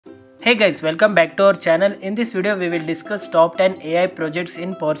Hey guys, welcome back to our channel. In this video we will discuss top 10 AI projects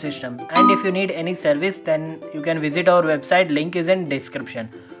in power system, and if you need any service then you can visit our website, link is in description.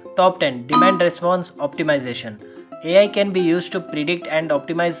 Top 10 Demand Response Optimization. AI can be used to predict and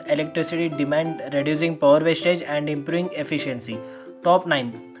optimize electricity demand, reducing power wastage and improving efficiency. Top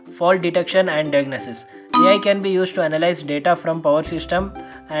 9 Fault Detection and Diagnosis. AI can be used to analyze data from power system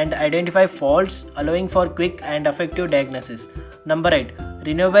and identify faults, allowing for quick and effective diagnosis. Number 8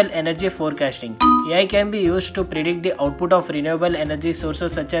 Renewable Energy Forecasting. AI can be used to predict the output of renewable energy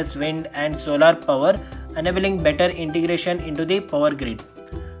sources such as wind and solar power, enabling better integration into the power grid.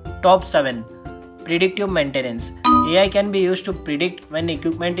 Top 7 Predictive Maintenance. AI can be used to predict when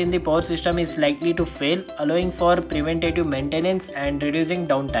equipment in the power system is likely to fail, allowing for preventative maintenance and reducing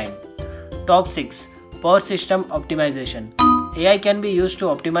downtime. Top 6 Power System Optimization. AI can be used to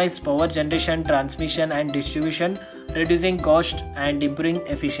optimize power generation, transmission and distribution, reducing cost and improving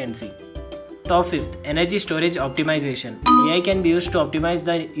efficiency. Top 5th Energy Storage Optimization. AI can be used to optimize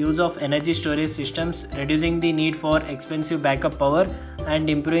the use of energy storage systems, reducing the need for expensive backup power and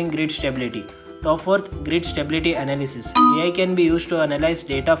improving grid stability. Top 4th Grid Stability Analysis. AI can be used to analyze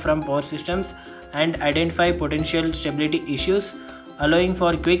data from power systems and identify potential stability issues, allowing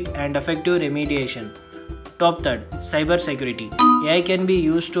for quick and effective remediation. Top 3rd Cybersecurity. AI can be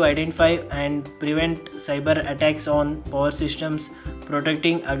used to identify and prevent cyber attacks on power systems,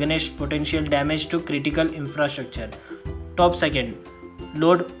 protecting against potential damage to critical infrastructure. Top 2nd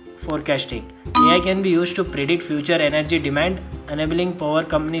Load Forecasting. AI can be used to predict future energy demand, enabling power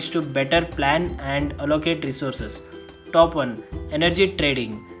companies to better plan and allocate resources. Top 1 Energy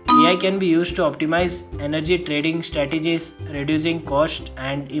Trading. AI can be used to optimize energy trading strategies, reducing cost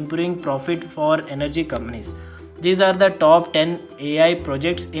and improving profit for energy companies. These are the top 10 AI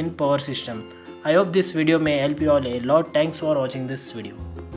projects in power system. I hope this video may help you all a lot. Thanks for watching this video.